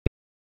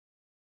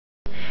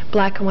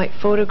black and white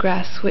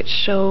photographs which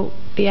show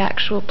the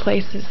actual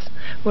places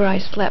where I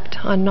slept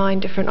on 9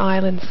 different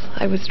islands.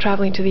 I was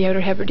traveling to the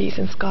Outer Hebrides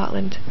in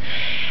Scotland.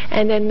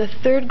 And then the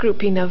third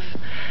grouping of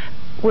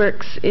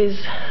works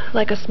is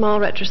like a small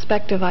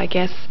retrospective, I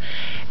guess,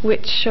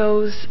 which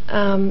shows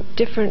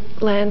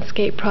different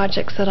landscape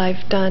projects that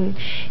I've done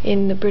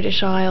in the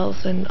British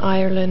Isles and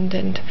Ireland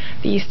and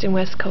the east and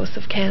west coast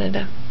of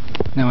Canada.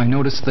 Now, I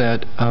noticed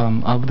that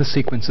of the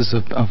sequences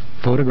of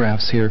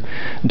photographs here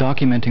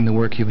documenting the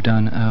work you've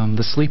done,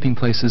 the sleeping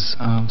places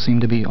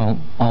seem to be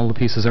all the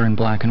pieces are in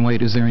black and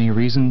white. Is there any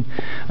reason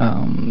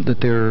that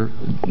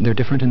they're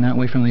different in that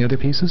way from the other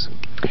pieces?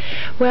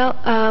 Well,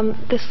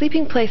 the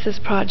Sleeping Places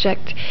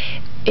project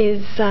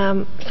is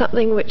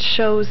something which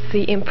shows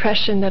the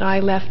impression that I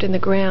left in the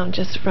ground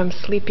just from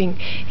sleeping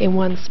in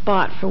one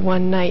spot for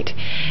one night.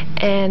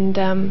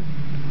 And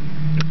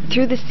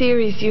through the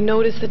series you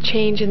notice the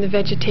change in the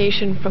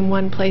vegetation from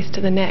one place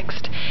to the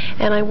next,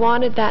 and I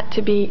wanted that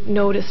to be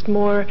noticed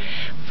more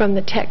from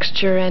the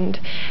texture, and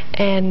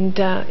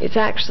it's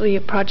actually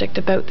a project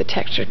about the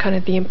texture, kind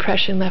of the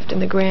impression left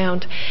in the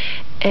ground,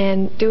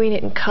 and doing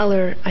it in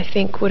color I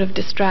think would have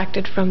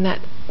distracted from that,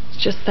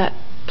 just that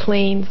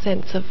plain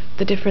sense of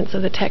the difference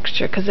of the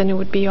texture, because then it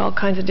would be all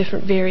kinds of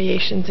different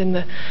variations in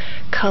the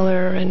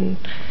color, and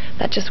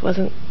that just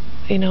wasn't,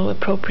 you know,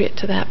 appropriate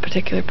to that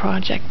particular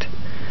project.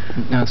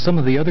 Now, some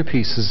of the other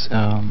pieces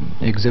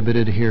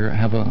exhibited here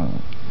have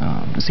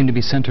seem to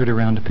be centered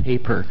around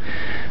paper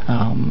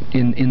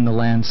in the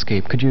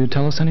landscape. Could you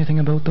tell us anything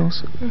about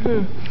those?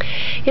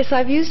 Mm-hmm. Yes,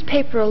 I've used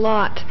paper a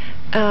lot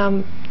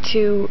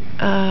to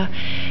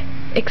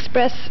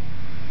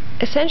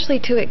essentially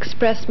to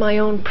express my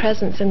own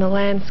presence in the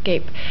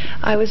landscape.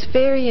 I was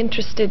very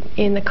interested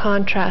in the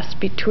contrast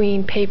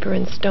between paper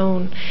and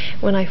stone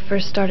when I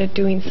first started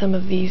doing some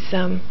of these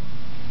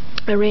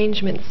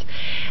arrangements,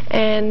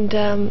 and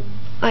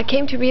I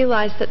came to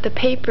realize that the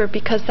paper,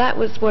 because that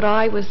was what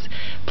I was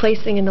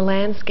placing in the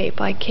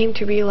landscape, I came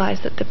to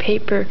realize that the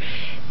paper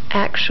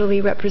actually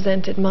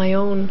represented my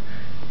own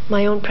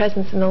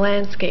presence in the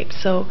landscape.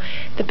 So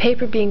the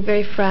paper being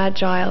very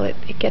fragile, it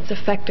gets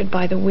affected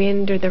by the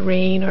wind or the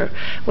rain or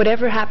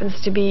whatever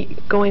happens to be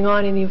going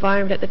on in the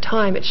environment at the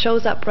time. It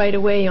shows up right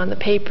away on the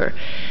paper.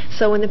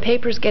 So when the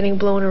paper's getting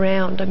blown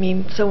around, I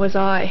mean, so was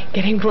I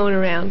getting blown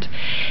around.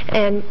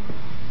 And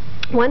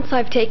once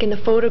I've taken the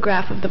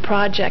photograph of the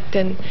project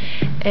and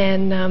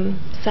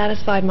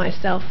satisfied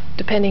myself,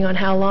 depending on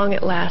how long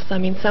it lasts, I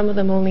mean, some of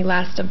them only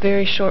last a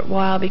very short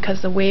while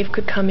because the wave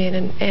could come in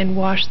and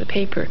wash the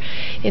paper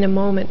in a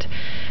moment.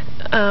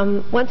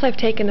 Once I've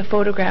taken the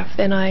photograph,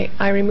 then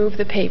I remove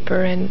the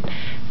paper, and,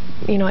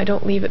 you know, I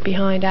don't leave it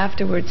behind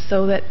afterwards,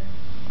 so that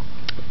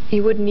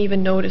you wouldn't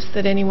even notice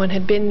that anyone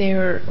had been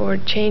there or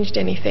changed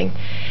anything.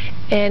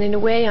 And in a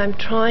way, I'm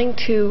trying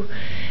to,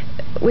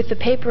 with the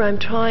paper, I'm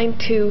trying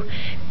to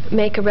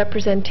make a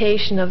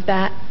representation of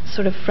that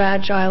sort of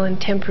fragile and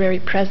temporary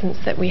presence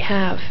that we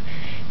have.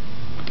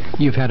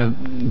 You've had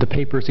the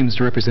paper seems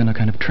to represent a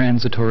kind of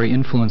transitory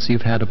influence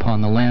you've had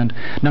upon the land.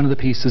 None of the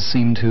pieces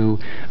seem to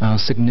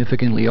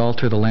significantly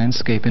alter the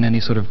landscape in any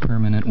sort of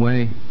permanent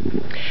way.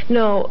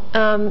 No,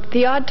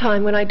 the odd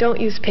time when I don't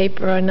use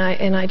paper and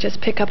I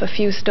just pick up a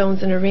few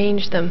stones and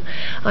arrange them,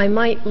 I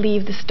might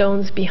leave the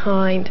stones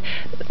behind,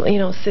 you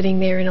know, sitting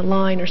there in a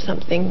line or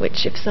something,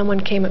 which if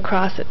someone came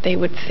across it, they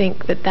would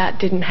think that that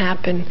didn't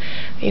happen,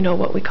 you know,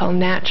 what we call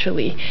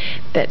naturally,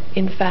 that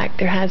in fact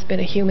there has been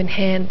a human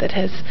hand that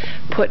has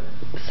put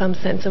some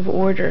sense of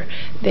order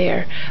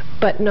there.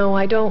 But no,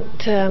 I don't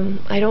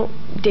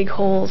dig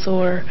holes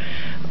or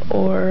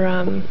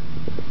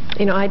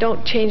you know, I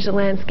don't change the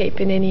landscape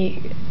in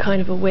any kind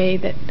of a way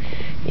that,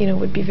 you know,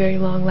 would be very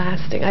long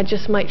lasting. I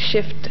just might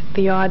shift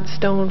the odd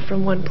stone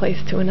from one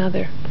place to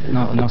another.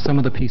 Now some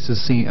of the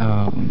pieces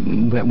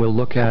that we'll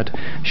look at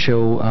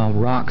show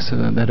rocks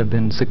that have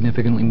been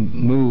significantly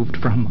moved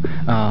from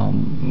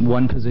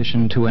one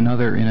position to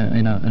another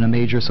in a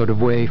major sort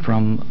of way,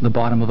 from the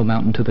bottom of a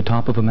mountain to the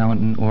top of a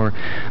mountain, or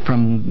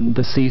from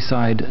the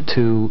seaside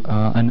to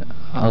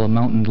a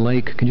mountain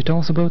lake. Can you tell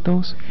us about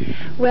those?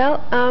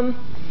 Well,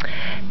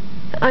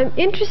 I'm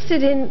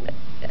interested in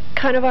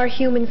kind of our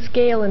human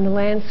scale in the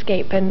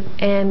landscape, and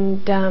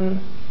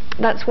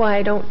that's why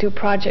I don't do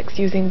projects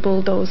using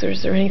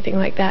bulldozers or anything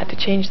like that to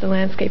change the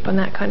landscape on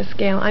that kind of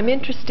scale. I'm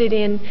interested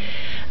in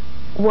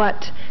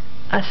what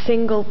a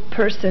single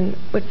person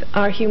with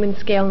our human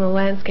scale in the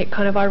landscape,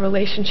 kind of our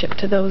relationship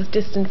to those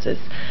distances.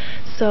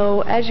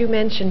 So as you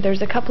mentioned,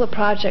 there's a couple of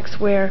projects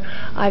where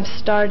I've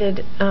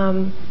started,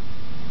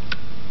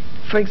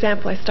 for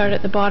example, I started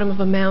at the bottom of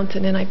a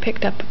mountain and I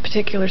picked up a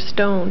particular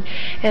stone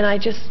and I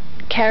just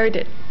carried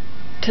it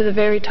to the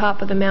very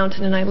top of the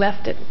mountain and I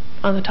left it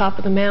on the top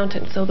of the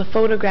mountain. So the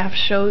photograph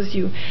shows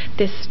you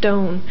this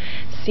stone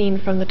seen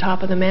from the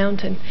top of the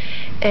mountain.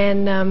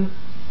 And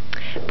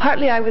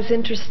partly I was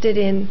interested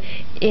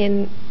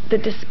in the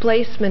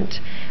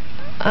displacement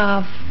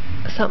of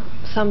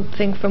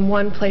something from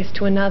one place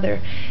to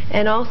another.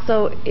 And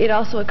also, it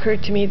also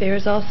occurred to me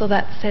there's also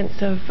that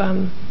sense of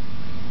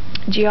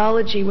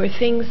geology where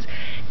things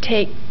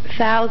take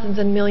thousands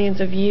and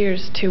millions of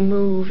years to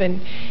move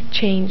and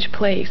change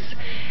place.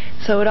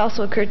 So it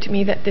also occurred to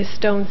me that this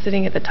stone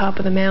sitting at the top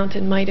of the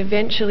mountain might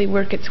eventually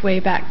work its way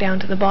back down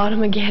to the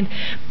bottom again,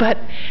 but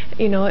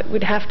it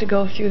would have to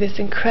go through this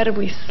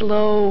incredibly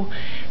slow,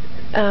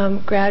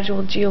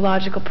 gradual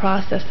geological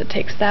process that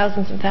takes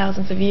thousands and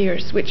thousands of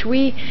years, which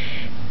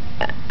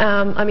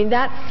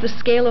that's the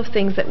scale of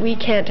things that we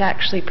can't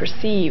actually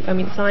perceive.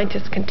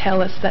 Scientists can tell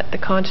us that the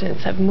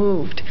continents have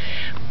moved,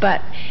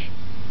 but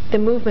the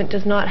movement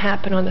does not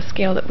happen on the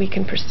scale that we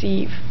can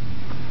perceive.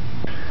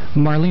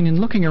 Marlene, in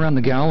looking around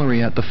the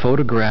gallery at the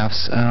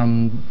photographs,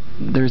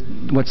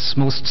 what's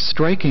most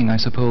striking, I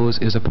suppose,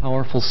 is a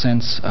powerful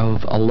sense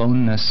of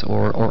aloneness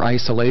or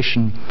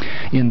isolation,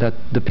 in that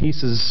the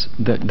pieces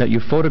that you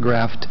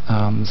photographed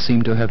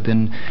seem to have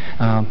been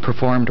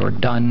performed or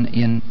done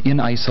in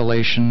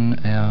isolation,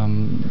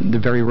 the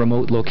very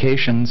remote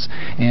locations,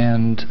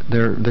 and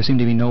there seem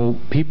to be no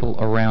people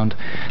around.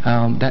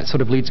 That sort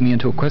of leads me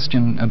into a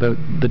question about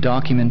the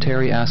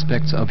documentary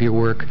aspects of your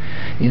work,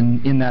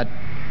 in that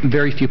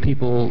very few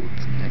people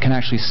can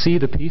actually see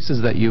the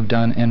pieces that you've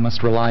done and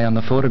must rely on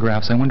the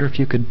photographs. I wonder if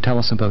you could tell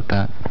us about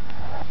that.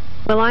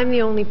 Well, I'm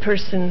the only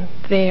person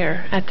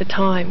there at the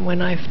time when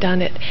I've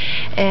done it,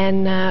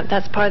 and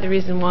that's part of the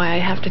reason why I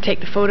have to take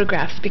the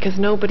photographs, because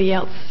nobody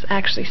else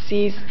actually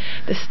sees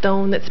the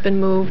stone that's been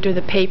moved or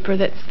the paper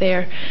that's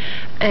there.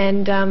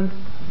 And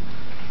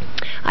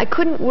I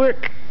couldn't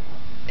work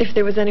if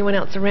there was anyone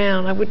else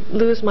around. I would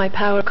lose my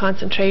power of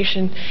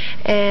concentration,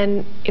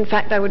 and in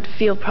fact I would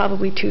feel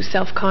probably too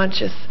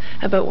self-conscious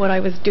about what I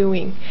was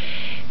doing.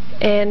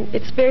 And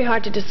it's very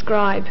hard to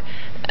describe.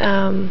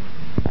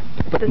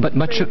 But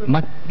much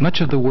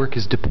of the work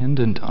is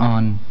dependent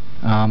on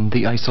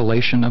the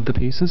isolation of the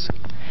pieces?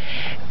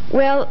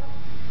 Well,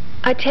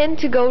 I tend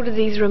to go to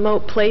these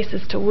remote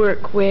places to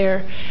work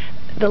where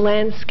the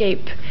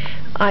landscape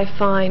I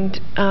find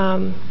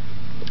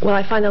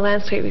the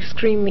landscape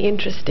extremely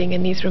interesting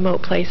in these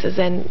remote places,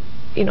 and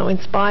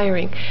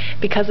inspiring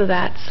because of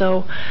that.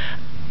 So,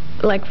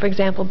 like for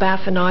example,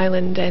 Baffin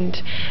Island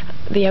and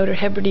the Outer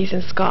Hebrides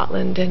in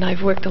Scotland, and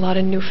I've worked a lot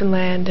in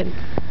Newfoundland. And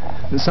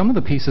some of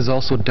the pieces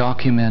also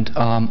document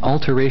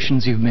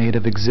alterations you've made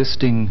of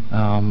existing,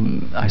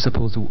 I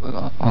suppose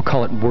I'll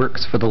call it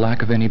works for the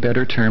lack of any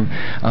better term,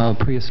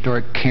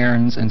 prehistoric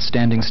cairns and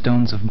standing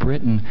stones of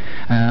Britain,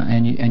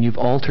 and you've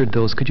altered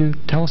those. Could you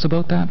tell us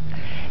about that?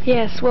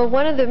 Yes, well,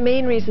 one of the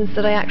main reasons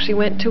that I actually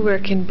went to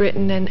work in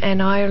Britain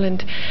and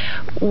Ireland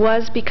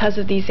was because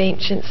of these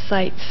ancient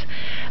sites,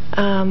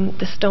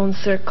 the stone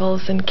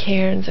circles and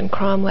cairns and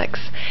cromlechs,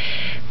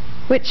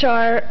 which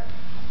are,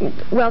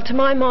 well, to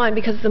my mind,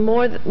 because the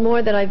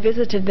more that I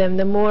visited them,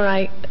 the more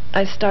I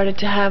started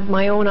to have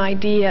my own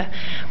idea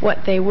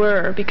what they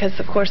were, because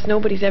of course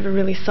nobody's ever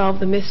really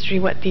solved the mystery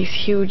what these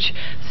huge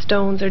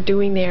stones are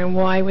doing there and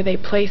why were they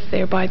placed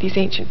there by these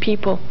ancient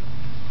people.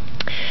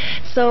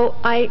 So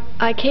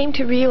I came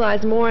to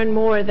realize more and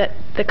more that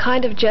the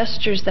kind of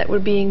gestures that were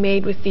being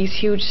made with these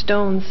huge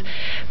stones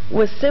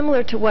was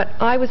similar to what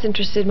I was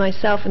interested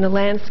myself in the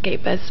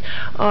landscape, as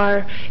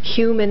our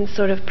human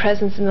sort of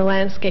presence in the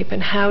landscape,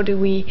 and how do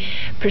we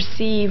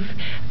perceive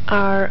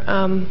our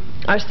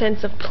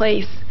sense of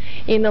place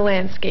in the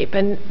landscape.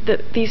 And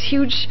these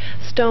huge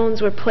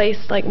stones were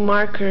placed like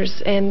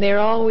markers, and they're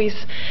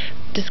always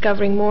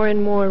discovering more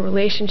and more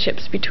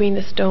relationships between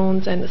the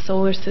stones and the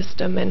solar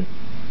system and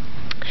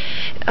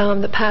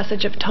the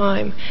passage of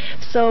time.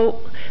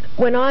 So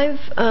when I've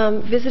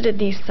visited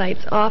these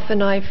sites,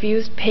 often I've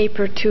used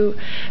paper to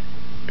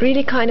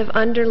really kind of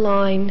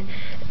underline,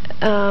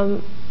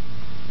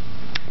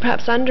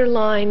 perhaps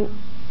underline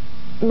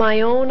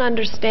my own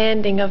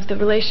understanding of the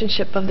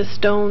relationship of the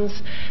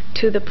stones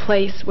to the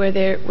place where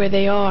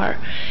they are.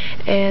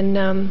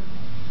 And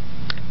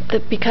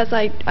because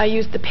I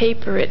use the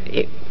paper,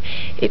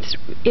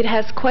 it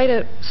has quite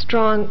a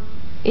strong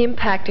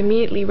impact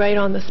immediately right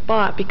on the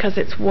spot, because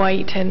it's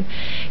white and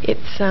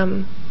it's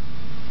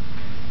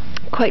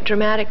quite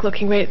dramatic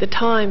looking right at the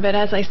time. But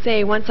as I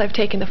say, once I've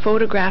taken the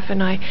photograph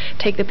and I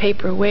take the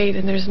paper away,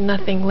 then there's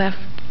nothing left,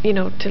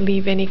 to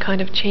leave any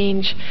kind of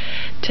change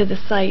to the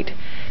site,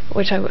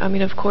 which I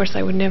mean, of course,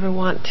 I would never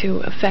want to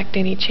affect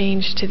any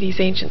change to these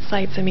ancient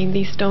sites. I mean,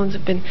 these stones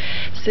have been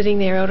sitting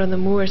there out on the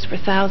moors for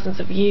thousands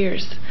of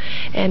years,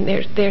 and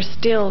they're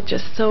still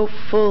just so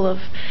full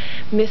of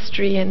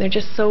mystery, and they're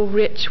just so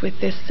rich with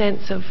this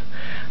sense of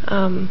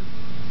I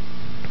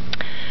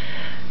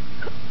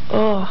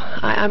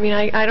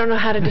don't know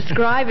how to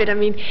describe it. I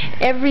mean,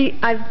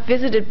 I've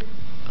visited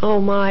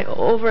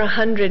over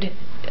 100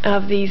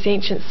 of these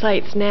ancient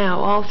sites now,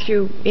 all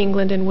through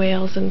England and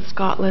Wales and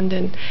Scotland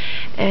and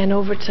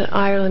over to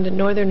Ireland and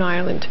Northern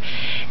Ireland.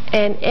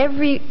 And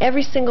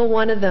every single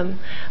one of them,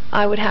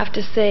 I would have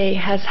to say,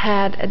 has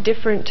had a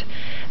different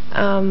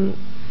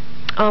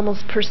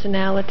almost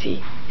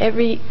personality.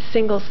 Every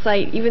single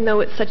site, even though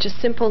it's such a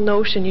simple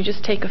notion, you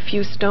just take a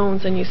few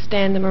stones and you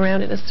stand them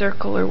around in a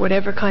circle or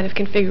whatever kind of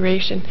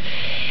configuration.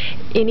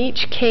 In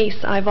each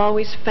case, I've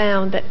always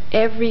found that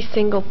every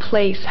single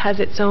place has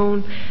its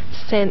own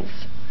sense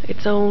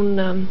its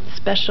own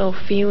special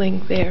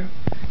feeling there.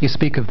 You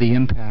speak of the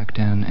impact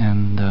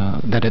and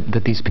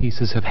that these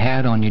pieces have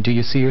had on you. Do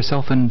you see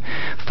yourself in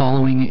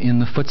following in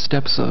the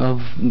footsteps of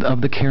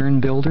the cairn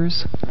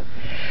builders?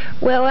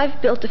 Well, I've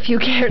built a few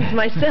cairns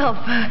myself.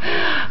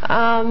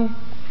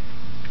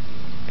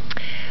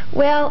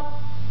 Well,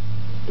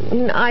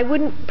 I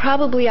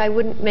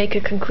wouldn't make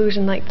a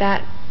conclusion like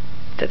that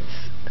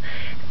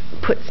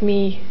puts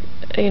me,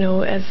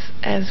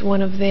 as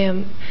one of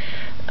them.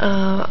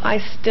 I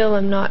still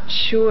am not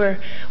sure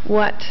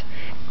what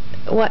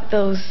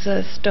those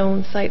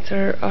stone sites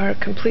are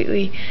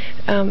completely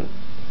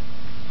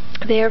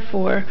there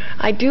for.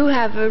 I do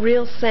have a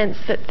real sense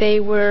that they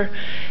were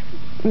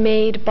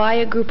made by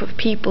a group of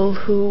people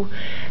who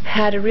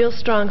had a real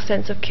strong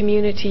sense of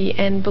community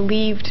and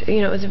believed,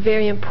 it was a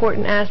very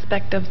important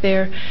aspect of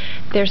their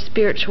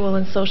spiritual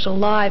and social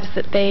lives,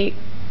 that they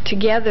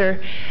together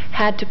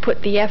had to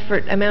put the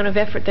amount of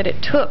effort that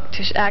it took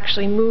to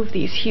actually move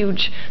these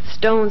huge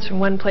stones from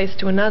one place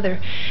to another.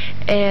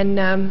 And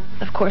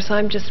of course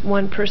I'm just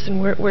one person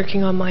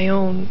working on my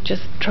own,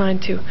 just trying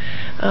to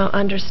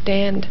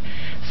understand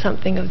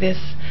something of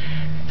this.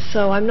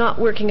 So I'm not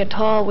working at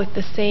all with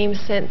the same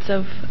sense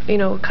of,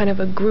 kind of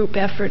a group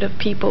effort of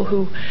people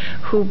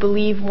who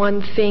believe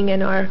one thing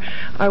and are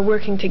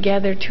working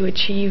together to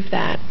achieve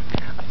that.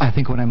 I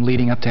think what I'm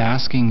leading up to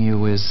asking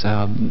you is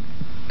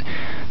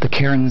the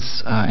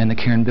cairns and the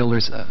cairn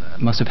builders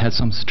must have had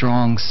some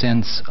strong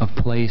sense of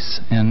place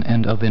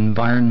and of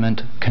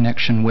environment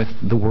connection with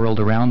the world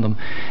around them.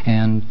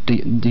 And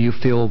do you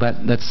feel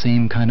that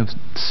same kind of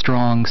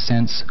strong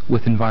sense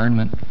with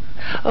environment?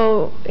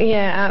 Oh,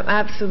 yeah,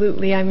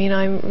 absolutely. I mean,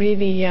 I'm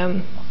really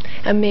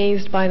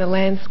amazed by the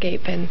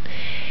landscape, and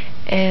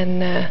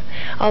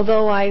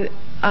although I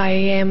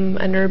am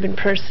an urban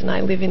person, I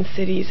live in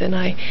cities, and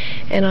I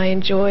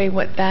enjoy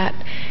what that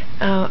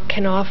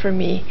can offer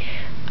me.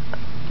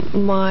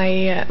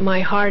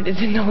 My heart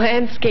is in the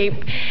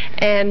landscape,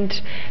 and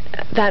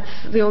that's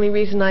the only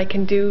reason I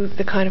can do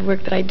the kind of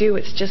work that I do.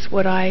 It's just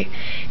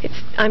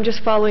I'm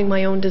just following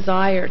my own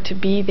desire to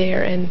be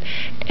there and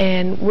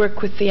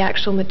work with the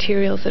actual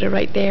materials that are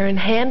right there and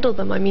handle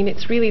them. I mean,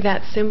 it's really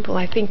that simple.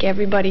 I think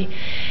everybody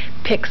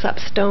picks up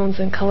stones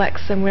and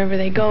collects them wherever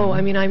they go.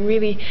 I mean, I'm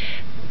really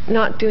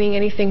not doing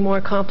anything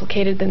more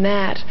complicated than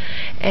that.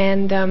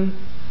 And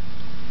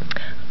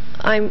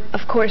I'm,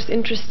 of course,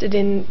 interested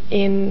in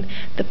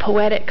the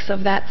poetics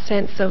of that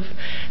sense of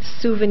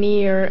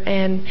souvenir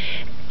and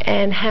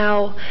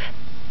how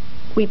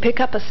we pick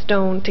up a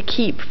stone to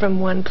keep from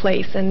one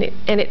place, and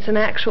it's an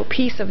actual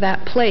piece of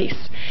that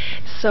place.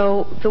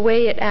 So the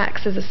way it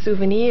acts as a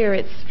souvenir,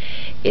 it's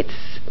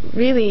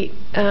really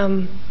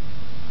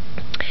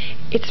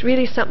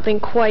something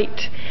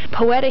quite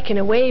poetic in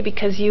a way,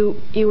 because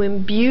you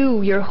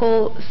imbue your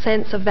whole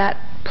sense of that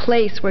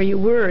place where you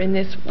were in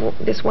this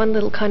one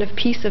little kind of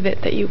piece of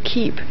it that you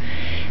keep.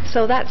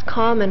 So that's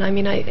common. I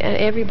mean,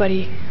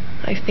 everybody,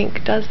 I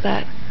think, does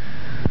that.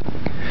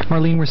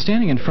 Marlene, we're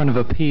standing in front of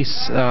a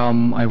piece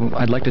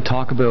I'd like to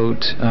talk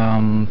about,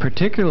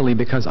 particularly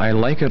because I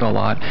like it a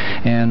lot,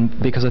 and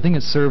because I think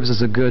it serves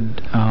as a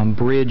good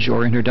bridge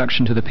or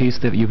introduction to the piece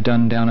that you've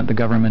done down at the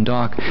Government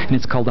Dock, and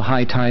it's called The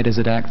High Tide as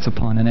It Acts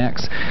Upon an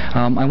X.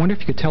 I wonder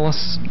if you could tell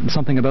us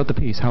something about the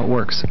piece, how it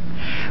works.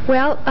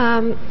 Well,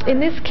 in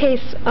this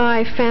case,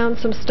 I found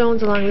some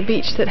stones along the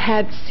beach that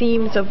had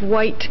seams of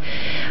white,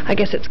 I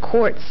guess it's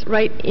quartz,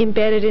 right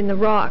embedded in the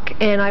rock,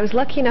 and I was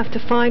lucky enough to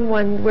find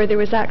one where there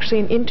was actually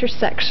an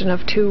intersection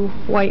of two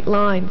white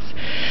lines.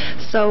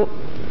 So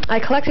I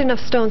collected enough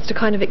stones to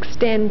kind of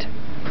extend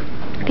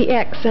the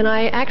X, and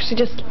I actually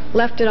just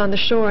left it on the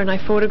shore and I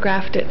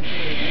photographed it.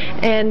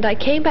 And I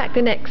came back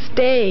the next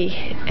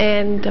day,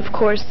 and of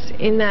course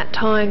in that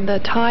time the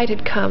tide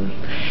had come,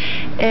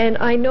 and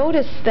I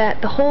noticed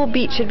that the whole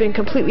beach had been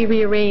completely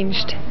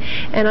rearranged,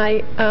 and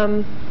I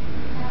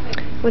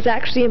was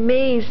actually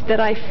amazed that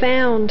I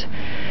found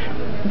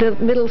the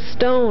middle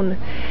stone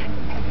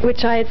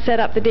which I had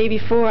set up the day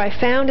before. I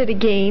found it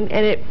again,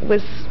 and it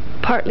was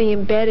partly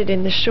embedded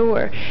in the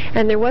shore,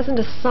 and there wasn't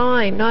a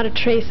sign, not a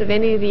trace of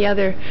any of the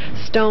other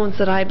stones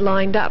that I'd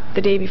lined up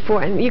the day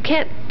before. And you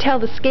can't tell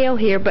the scale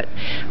here, but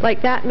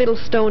like that middle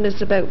stone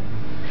is about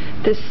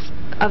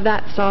of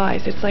that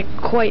size. It's like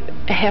quite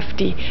a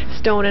hefty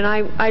stone, and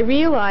I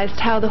realized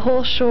how the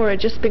whole shore had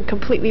just been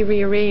completely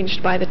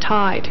rearranged by the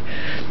tide.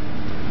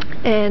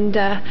 And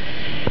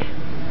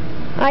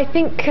I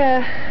think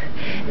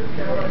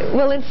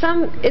well, in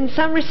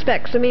some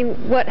respects, I mean,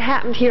 what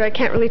happened here, I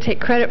can't really take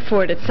credit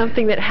for it. It's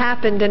something that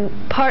happened, and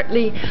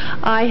partly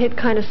I had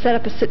kind of set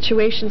up a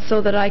situation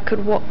so that I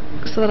could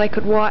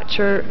watch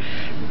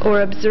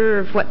or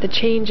observe what the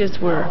changes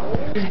were.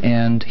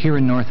 And here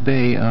in North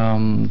Bay,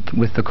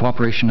 with the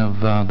cooperation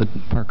of the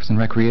Parks and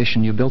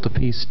Recreation, you built a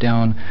piece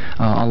down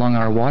along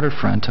our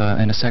waterfront,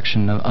 in a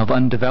section of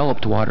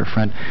undeveloped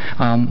waterfront.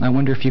 I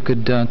wonder if you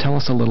could tell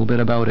us a little bit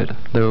about it,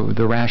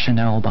 the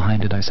rationale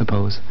behind it, I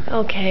suppose.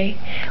 Okay.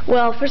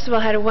 Well, first of all,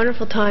 I had a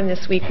wonderful time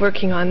this week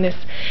working on this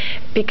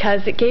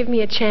because it gave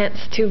me a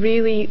chance to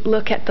really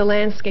look at the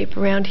landscape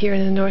around here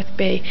in the North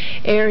Bay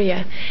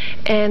area.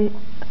 And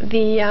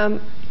the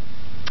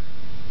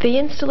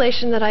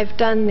installation that I've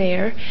done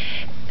there,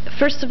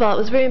 first of all,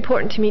 it was very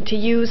important to me to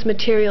use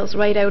materials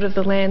right out of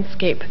the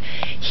landscape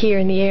here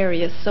in the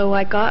area. So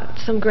I got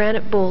some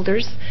granite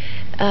boulders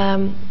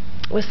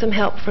with some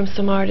help from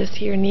some artists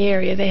here in the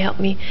area. They helped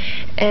me.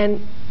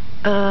 And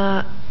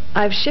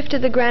I've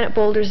shifted the granite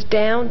boulders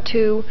down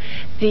to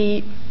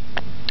the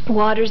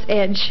water's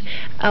edge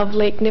of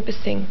Lake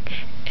Nipissing.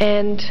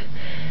 And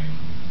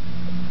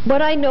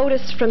what I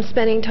noticed from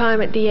spending time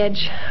at the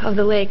edge of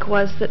the lake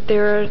was that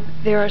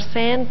there are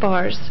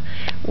sandbars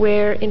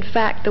where, in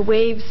fact, the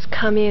waves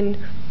come in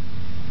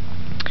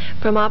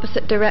from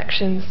opposite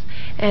directions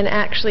and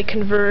actually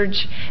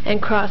converge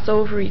and cross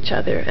over each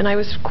other. And I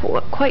was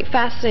quite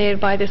fascinated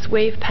by this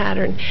wave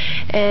pattern,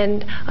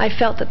 and I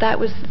felt that that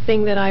was the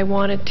thing that I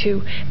wanted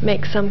to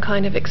make some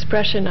kind of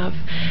expression of.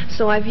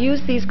 So I've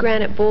used these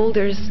granite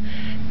boulders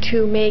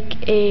to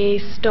make a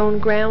stone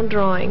ground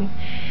drawing,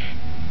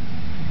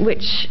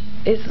 which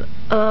is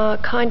a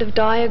kind of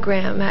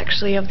diagram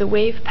actually of the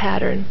wave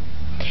pattern.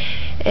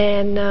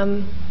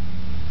 And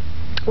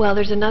well,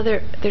 there's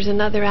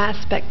another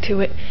aspect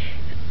to it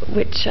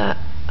which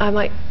I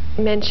might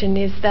mention,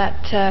 is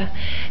that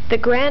the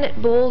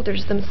granite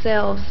boulders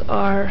themselves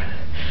are,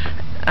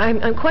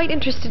 I'm quite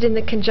interested in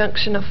the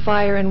conjunction of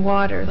fire and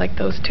water, like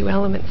those two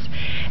elements.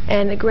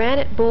 And the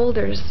granite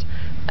boulders,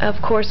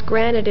 of course,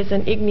 granite is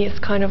an igneous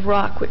kind of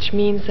rock, which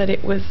means that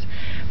it was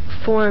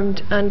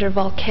formed under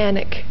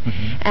volcanic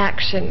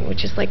action,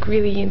 which is like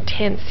really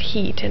intense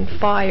heat and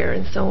fire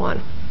and so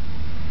on.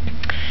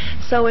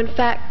 So in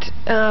fact,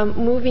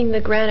 moving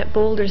the granite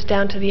boulders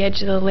down to the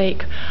edge of the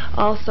lake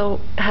also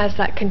has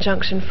that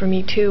conjunction for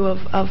me too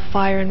of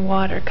fire and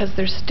water, because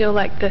there's still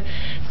like the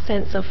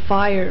sense of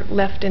fire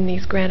left in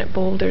these granite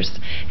boulders,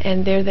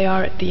 and there they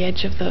are at the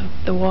edge of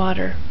the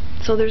water.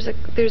 So there's a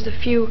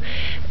few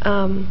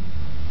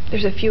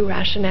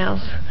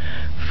rationales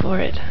for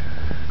it.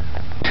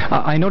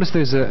 I noticed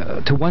there's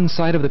to one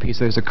side of the piece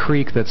there's a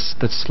creek that's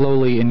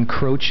slowly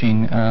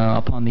encroaching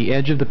upon the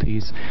edge of the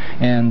piece,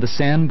 and the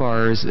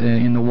sandbars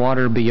in the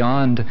water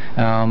beyond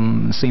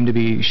seem to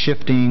be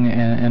shifting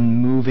and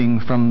moving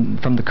from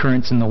the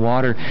currents in the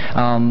water.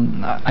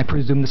 I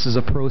presume this is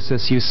a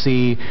process you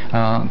see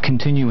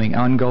continuing,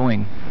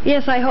 ongoing.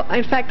 Yes,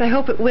 in fact, I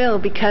hope it will,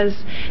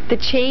 because the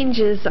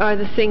changes are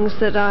the things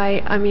that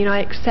I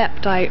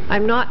accept.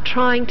 I'm not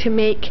trying to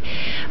make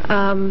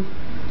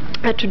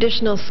a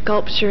traditional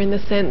sculpture in the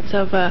sense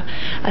of a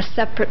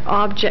separate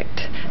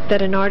object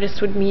that an artist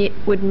would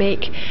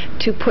make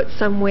to put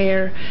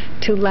somewhere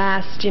to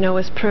last,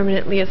 as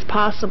permanently as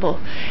possible.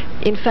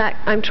 In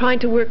fact, I'm trying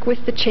to work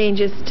with the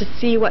changes to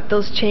see what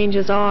those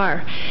changes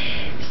are.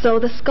 So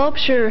the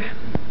sculpture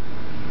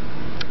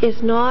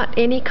is not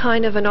any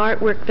kind of an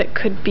artwork that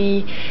could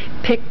be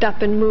picked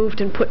up and moved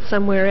and put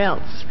somewhere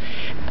else.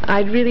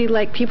 I'd really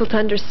like people to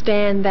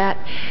understand that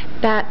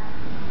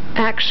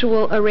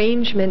actual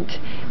arrangement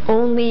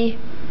only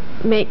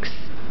makes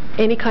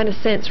any kind of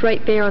sense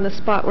right there on the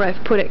spot where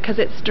I've put it, because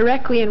it's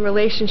directly in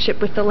relationship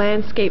with the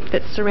landscape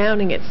that's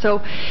surrounding it. So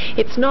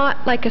it's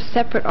not like a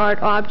separate art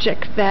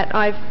object that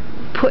I've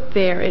put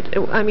there.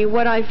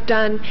 What I've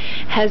done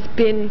has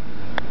been,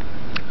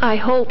 I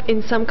hope,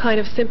 in some kind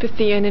of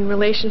sympathy and in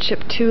relationship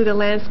to the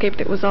landscape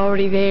that was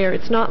already there.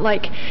 It's not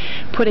like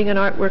putting an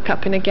artwork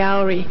up in a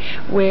gallery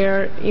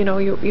where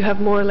you have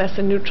more or less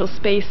a neutral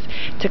space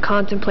to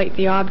contemplate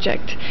the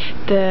object.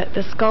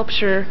 The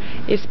sculpture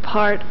is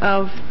part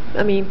of,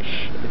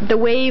 the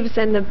waves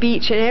and the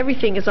beach and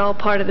everything is all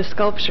part of the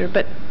sculpture,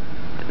 but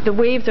the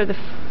waves are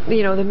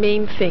the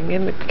main thing,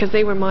 and because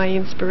they were my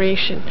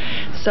inspiration.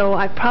 So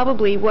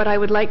what I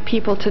would like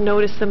people to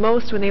notice the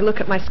most when they look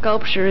at my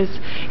sculpture is,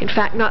 in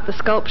fact, not the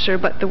sculpture,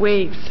 but the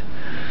waves.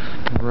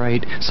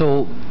 Right.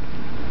 So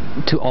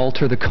to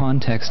alter the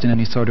context in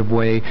any sort of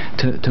way,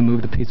 to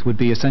move the piece, would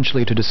be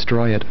essentially to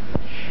destroy it.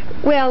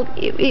 Well,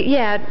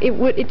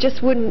 it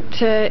just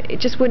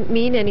wouldn't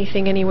mean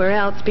anything anywhere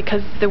else,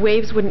 because the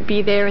waves wouldn't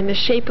be there, and the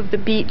shape of the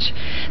beach,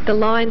 the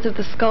lines of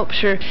the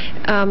sculpture,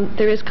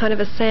 there is kind of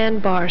a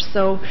sandbar,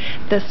 so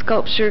the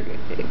sculpture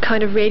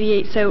kind of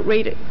radiates out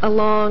right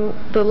along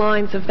the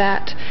lines of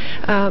that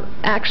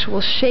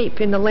actual shape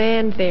in the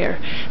land there.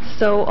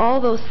 So all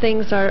those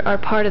things are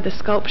part of the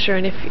sculpture,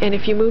 and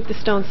if you move the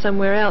stone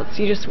somewhere else,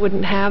 you just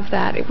wouldn't have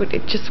that.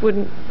 It just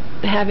wouldn't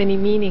have any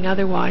meaning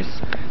otherwise.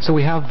 So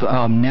we have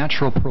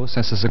natural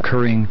processes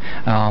occurring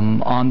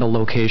on the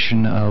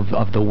location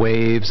of the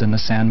waves and the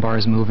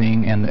sandbars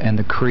moving and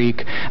the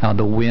creek,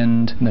 the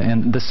wind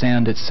and the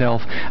sand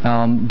itself.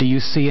 Do you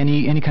see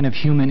any kind of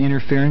human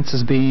interference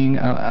as being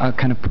a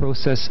kind of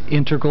process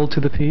integral to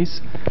the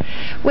piece?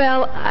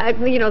 Well,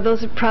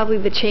 those are probably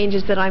the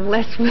changes that I'm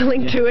less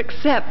willing to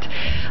accept.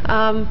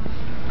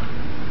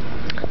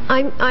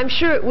 I'm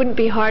sure it wouldn't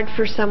be hard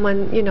for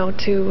someone,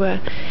 to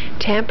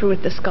tamper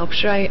with the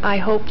sculpture. I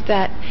hope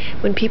that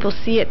when people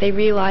see it, they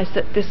realize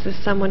that this is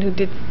someone who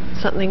did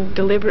something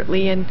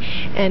deliberately, and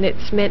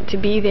it's meant to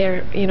be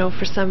there, you know,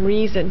 for some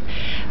reason.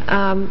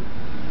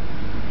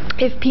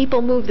 If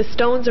people move the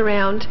stones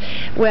around,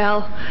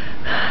 well,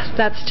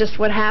 that's just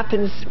what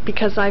happens,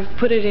 because I've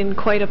put it in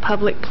quite a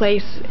public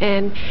place,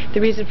 and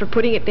the reason for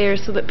putting it there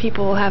is so that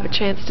people will have a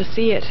chance to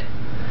see it.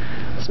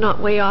 It's not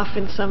way off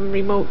in some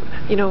remote,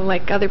 you know,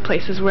 like other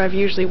places where I've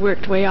usually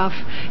worked, way off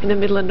in the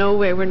middle of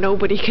nowhere where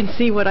nobody can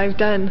see what I've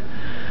done.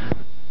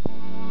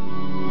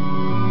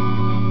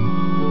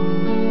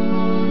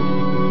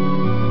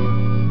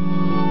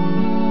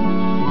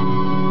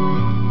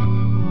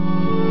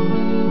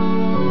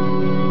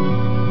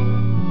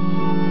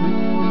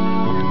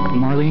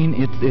 Marlene,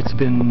 it's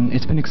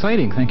been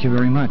exciting. Thank you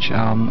very much.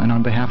 And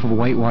on behalf of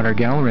Whitewater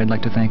Gallery, I'd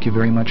like to thank you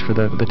very much for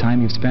the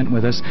time you've spent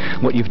with us,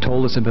 what you've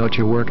told us about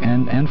your work,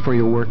 and for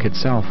your work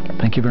itself.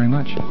 Thank you very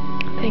much.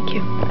 Thank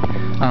you.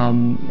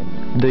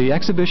 The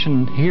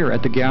exhibition here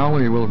at the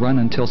gallery will run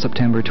until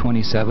September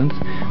 27th.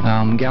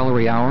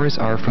 Gallery hours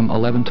are from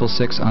 11 till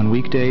 6 on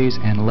weekdays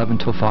and 11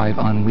 till 5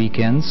 on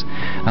weekends.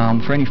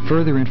 For any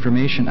further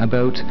information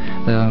about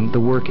the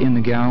work in the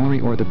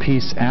gallery or the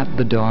piece at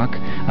the dock,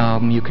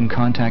 you can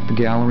contact the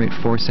gallery at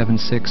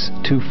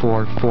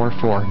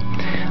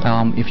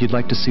 476-2444. If you'd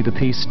like to see the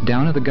piece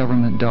down at the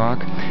government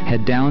dock,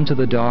 head down to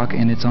the dock,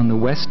 and it's on the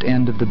west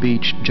end of the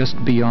beach, just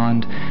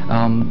beyond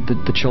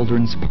the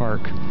children's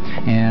park.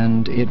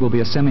 And it will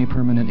be a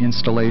semi-permanent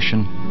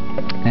installation.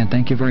 And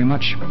thank you very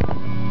much.